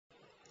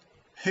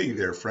Hey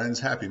there, friends.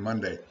 Happy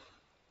Monday.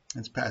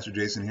 It's Pastor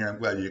Jason here. I'm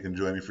glad you can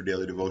join me for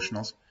Daily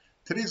Devotionals.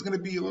 Today's going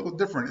to be a little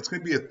different. It's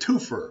going to be a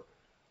twofer.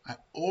 I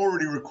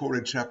already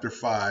recorded chapter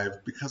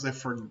 5 because I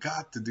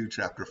forgot to do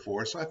chapter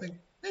 4, so I think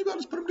maybe I'll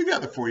just put them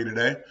together for you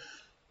today.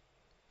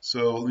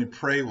 So let me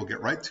pray. We'll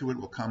get right to it.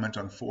 We'll comment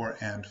on 4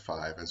 and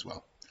 5 as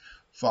well.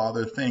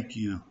 Father, thank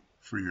you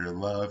for your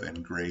love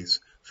and grace,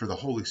 for the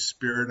Holy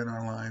Spirit in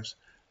our lives.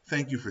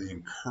 Thank you for the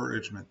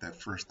encouragement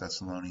that 1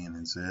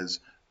 Thessalonians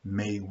is.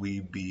 May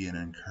we be an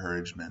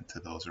encouragement to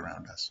those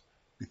around us.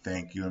 We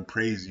thank you and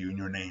praise you in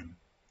your name.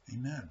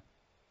 Amen.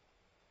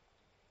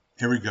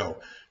 Here we go.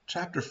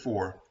 Chapter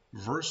 4,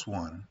 verse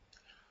 1.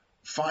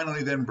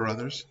 Finally then,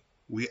 brothers,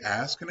 we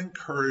ask and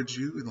encourage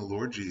you in the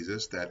Lord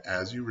Jesus that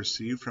as you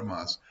receive from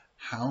us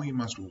how you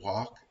must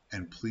walk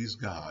and please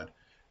God,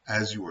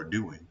 as you are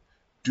doing,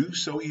 do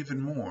so even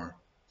more.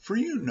 For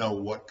you know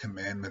what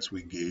commandments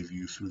we gave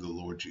you through the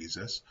Lord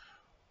Jesus.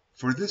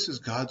 For this is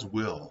God's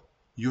will,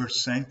 your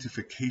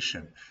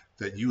sanctification,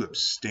 that you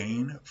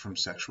abstain from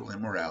sexual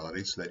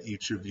immorality, so that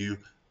each of you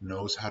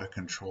knows how to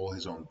control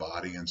his own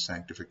body in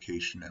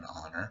sanctification and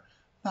honor,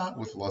 not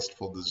with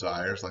lustful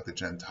desires like the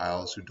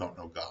Gentiles who don't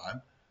know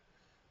God.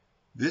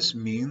 This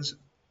means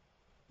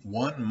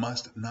one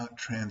must not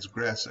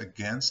transgress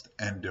against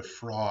and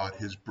defraud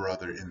his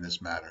brother in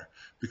this matter,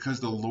 because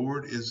the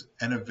Lord is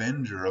an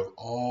avenger of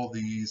all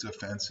these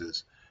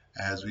offenses,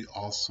 as we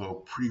also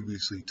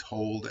previously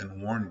told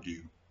and warned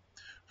you.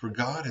 For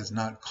God has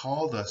not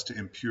called us to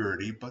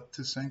impurity, but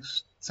to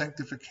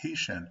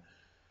sanctification.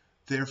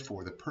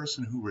 Therefore, the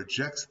person who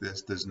rejects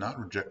this does not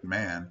reject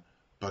man,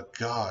 but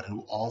God,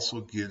 who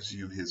also gives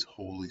you his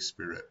Holy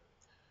Spirit.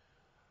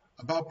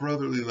 About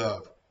brotherly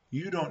love,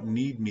 you don't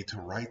need me to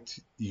write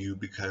to you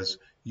because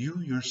you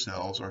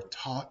yourselves are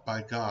taught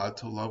by God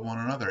to love one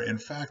another. In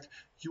fact,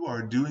 you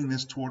are doing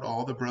this toward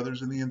all the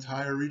brothers in the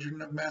entire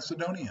region of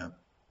Macedonia.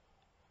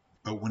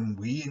 But when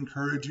we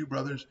encourage you,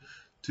 brothers,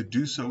 to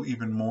do so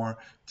even more,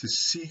 to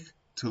seek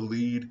to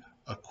lead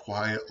a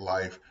quiet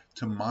life,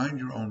 to mind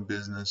your own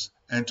business,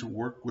 and to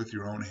work with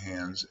your own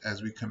hands,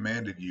 as we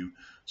commanded you,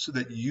 so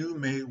that you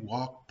may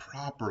walk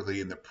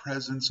properly in the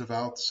presence of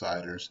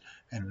outsiders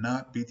and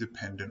not be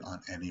dependent on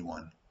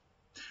anyone.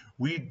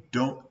 We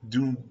do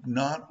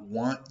not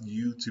want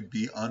you to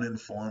be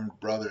uninformed,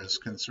 brothers,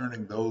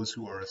 concerning those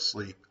who are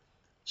asleep,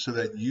 so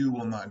that you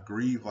will not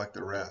grieve like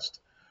the rest,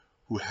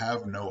 who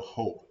have no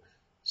hope.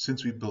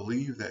 Since we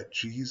believe that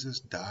Jesus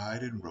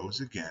died and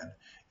rose again,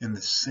 in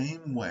the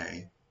same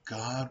way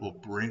God will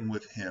bring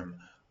with him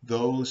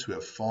those who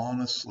have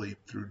fallen asleep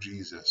through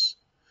Jesus.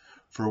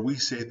 For we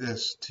say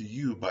this to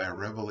you by a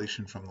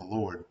revelation from the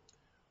Lord.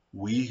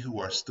 We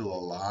who are still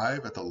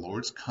alive at the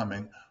Lord's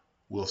coming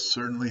will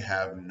certainly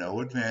have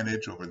no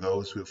advantage over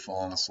those who have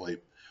fallen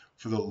asleep.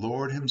 For the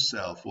Lord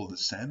himself will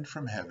descend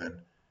from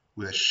heaven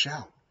with a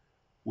shout,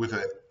 with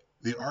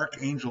the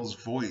archangel's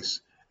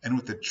voice, and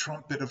with the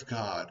trumpet of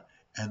God,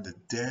 and the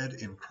dead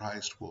in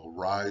Christ will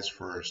rise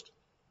first.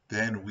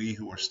 Then we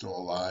who are still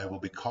alive will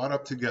be caught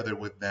up together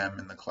with them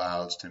in the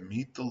clouds to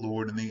meet the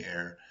Lord in the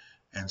air,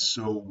 and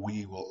so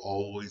we will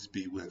always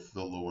be with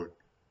the Lord.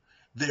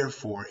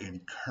 Therefore,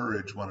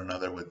 encourage one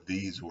another with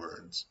these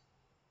words.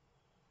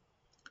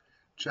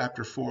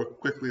 Chapter 4,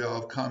 quickly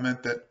I'll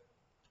comment that,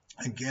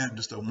 again,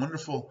 just a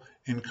wonderful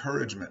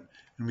encouragement.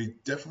 And we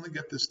definitely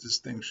get this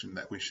distinction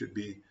that we should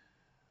be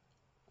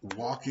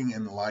walking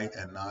in light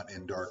and not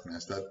in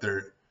darkness.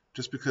 That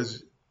just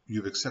because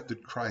you've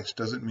accepted Christ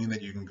doesn't mean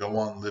that you can go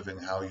on living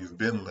how you've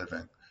been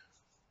living.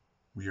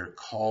 We are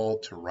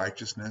called to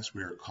righteousness.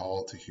 We are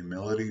called to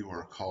humility.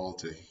 We're called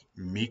to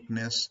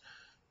meekness,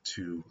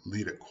 to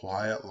lead a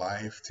quiet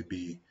life, to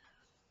be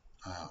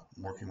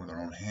working with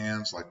our own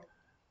hands, like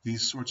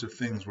these sorts of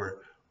things where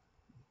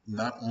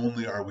not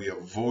only are we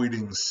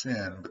avoiding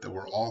sin, but that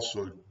we're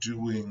also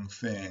doing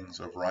things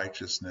of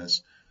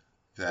righteousness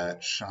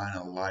that shine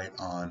a light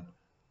on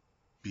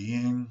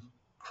being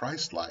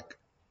Christ-like.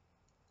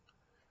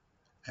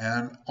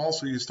 And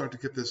also you start to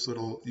get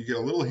you get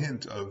a little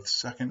hint of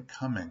second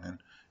coming. And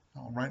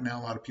right now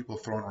a lot of people are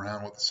throwing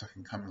around what the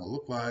second coming will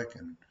look like.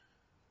 And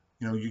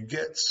you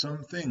get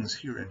some things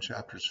here in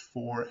chapters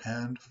 4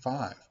 and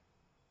 5.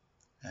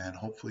 And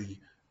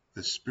hopefully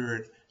the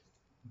Spirit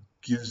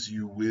gives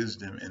you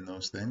wisdom in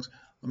those things. As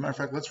a matter of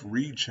fact, let's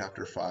read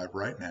chapter 5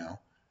 right now,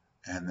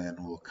 and then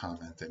we'll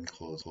comment and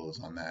close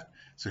on that.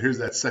 So here's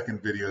that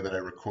second video that I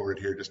recorded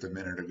here just a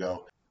minute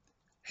ago.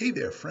 Hey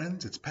there,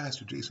 friends. It's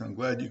Pastor Jason. I'm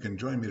glad you can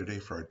join me today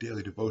for our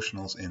daily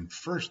devotionals in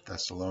 1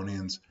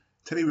 Thessalonians.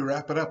 Today we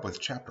wrap it up with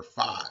chapter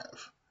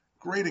 5.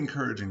 Great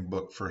encouraging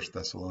book, 1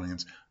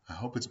 Thessalonians. I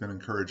hope it's been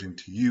encouraging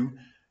to you,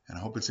 and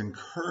I hope it's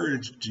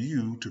encouraged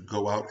you to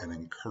go out and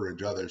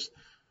encourage others.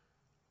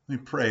 Let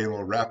me pray and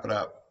we'll wrap it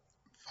up.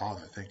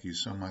 Father, thank you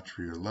so much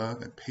for your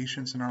love and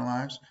patience in our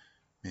lives.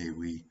 May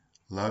we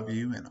love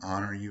you and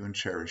honor you and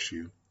cherish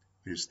you.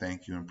 We just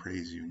thank you and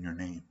praise you in your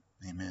name.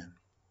 Amen.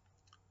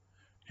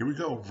 Here we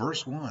go,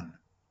 verse 1.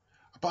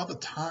 About the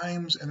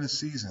times and the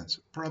seasons,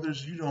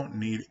 brothers, you don't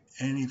need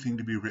anything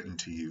to be written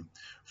to you,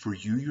 for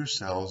you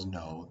yourselves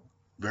know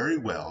very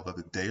well that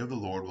the day of the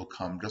Lord will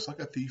come just like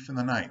a thief in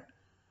the night.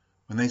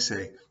 When they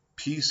say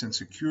peace and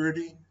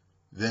security,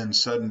 then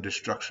sudden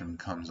destruction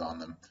comes on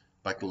them,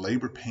 like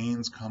labor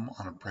pains come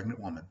on a pregnant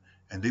woman,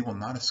 and they will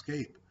not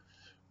escape.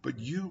 But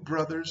you,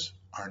 brothers,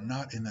 are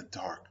not in the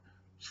dark,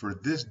 for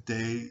this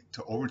day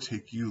to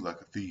overtake you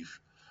like a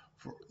thief.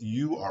 For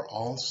you are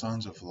all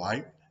sons of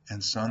light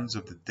and sons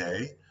of the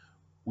day.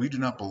 We do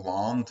not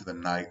belong to the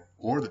night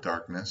or the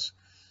darkness.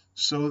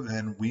 So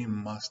then we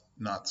must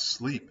not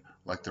sleep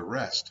like the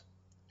rest,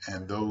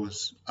 and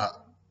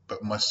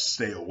but must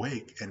stay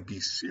awake and be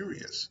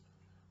serious.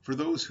 For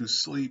those who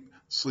sleep,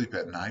 sleep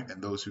at night,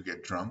 and those who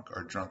get drunk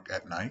are drunk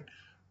at night.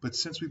 But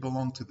since we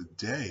belong to the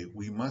day,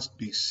 we must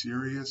be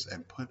serious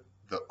and put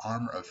the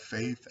armor of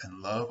faith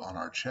and love on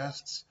our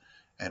chests,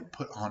 and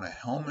put on a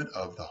helmet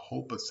of the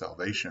hope of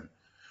salvation.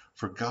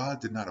 For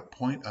God did not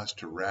appoint us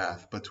to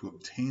wrath, but to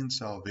obtain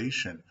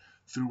salvation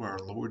through our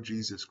Lord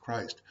Jesus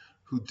Christ,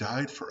 who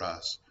died for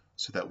us,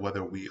 so that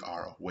whether we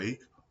are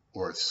awake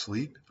or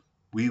asleep,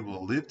 we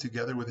will live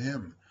together with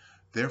him.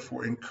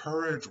 Therefore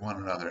encourage one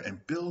another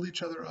and build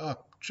each other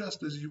up,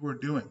 just as you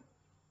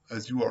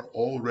are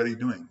already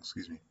doing.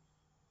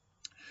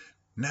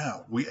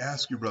 Now we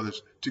ask you,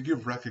 brothers, to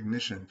give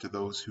recognition to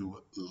those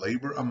who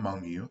labor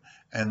among you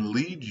and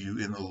lead you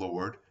in the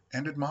Lord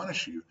and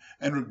admonish you,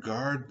 and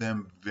regard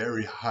them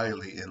very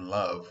highly in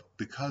love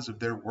because of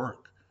their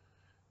work.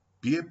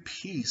 Be at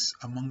peace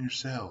among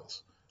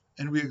yourselves.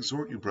 And we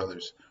exhort you,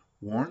 brothers,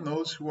 warn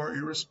those who are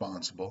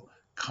irresponsible,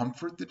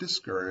 comfort the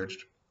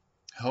discouraged,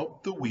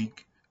 help the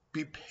weak,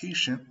 be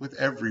patient with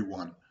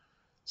everyone.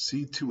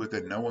 See to it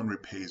that no one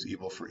repays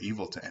evil for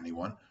evil to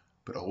anyone,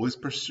 but always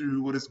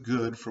pursue what is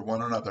good for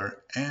one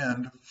another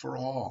and for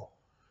all.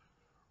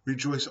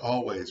 Rejoice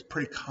always,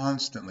 pray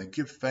constantly,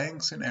 give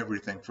thanks in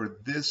everything, for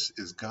this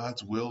is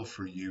God's will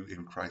for you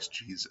in Christ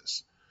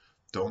Jesus.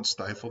 Don't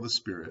stifle the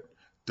Spirit,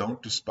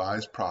 don't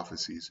despise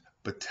prophecies,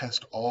 but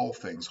test all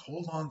things,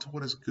 hold on to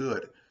what is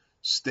good,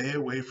 stay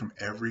away from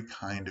every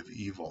kind of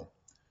evil.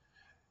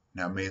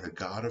 Now may the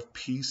God of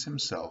peace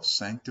himself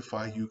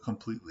sanctify you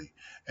completely,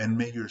 and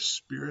may your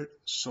spirit,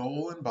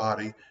 soul, and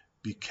body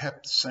be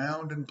kept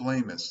sound and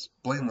blameless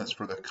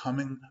for the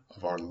coming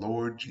of our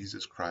Lord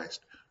Jesus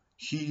Christ.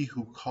 He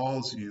who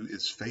calls you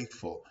is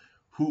faithful,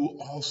 who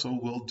also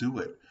will do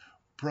it.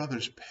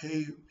 Brothers,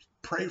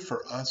 pray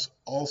for us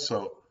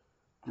also.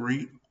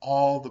 Greet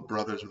all the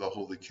brothers with a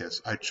holy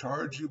kiss. I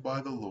charge you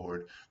by the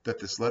Lord that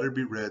this letter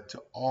be read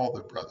to all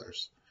the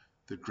brothers.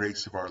 The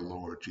grace of our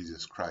Lord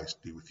Jesus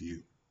Christ be with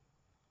you.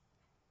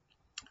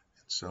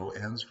 So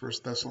ends 1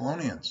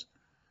 Thessalonians.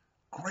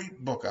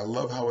 Great book. I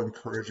love how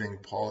encouraging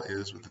Paul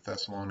is with the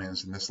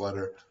Thessalonians in this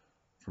letter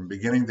from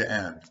beginning to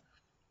end.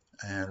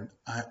 And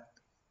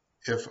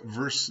if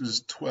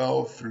verses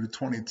 12 through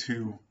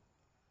 22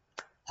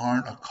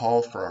 aren't a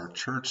call for our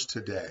church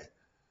today,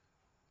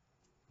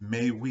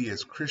 may we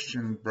as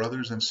Christian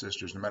brothers and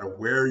sisters, no matter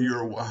where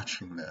you're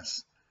watching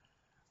this,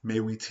 may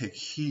we take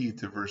heed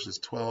to verses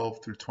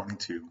 12 through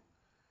 22.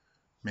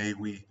 May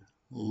we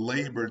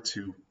labor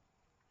to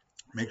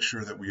make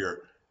sure that we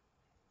are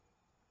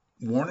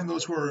warning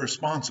those who are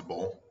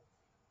responsible,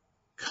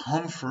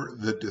 comfort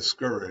the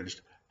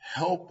discouraged,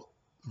 help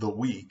the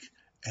weak,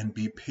 and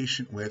be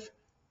patient with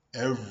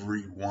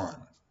everyone.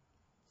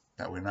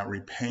 That we're not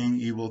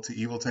repaying evil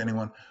to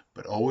anyone,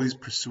 but always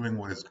pursuing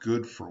what is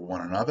good for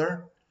one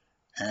another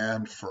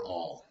and for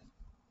all.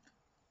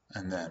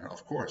 And then,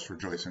 of course,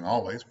 rejoicing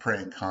always,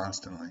 praying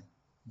constantly.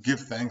 Give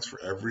thanks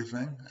for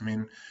everything.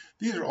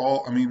 These are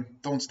all,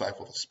 don't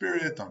stifle the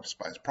Spirit, don't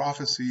despise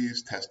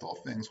prophecies, test all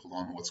things, hold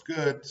on to what's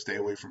good, stay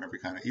away from every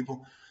kind of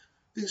evil.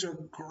 These are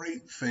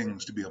great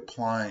things to be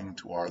applying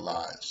to our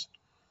lives,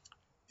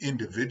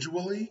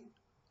 individually,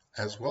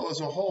 as well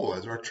as a whole,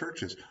 as our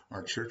churches.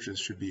 Our churches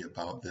should be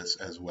about this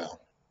as well.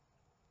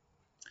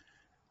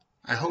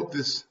 I hope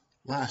this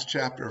last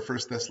chapter of 1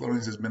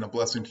 Thessalonians has been a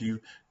blessing to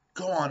you.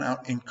 Go on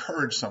out,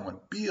 encourage someone,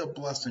 be a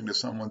blessing to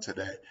someone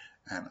today,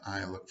 and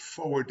I look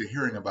forward to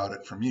hearing about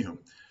it from you.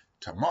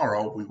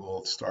 Tomorrow we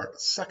will start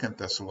 2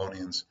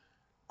 Thessalonians,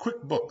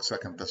 quick book 2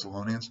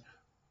 Thessalonians,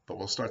 but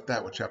we'll start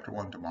that with chapter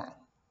 1 tomorrow.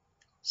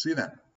 See you then.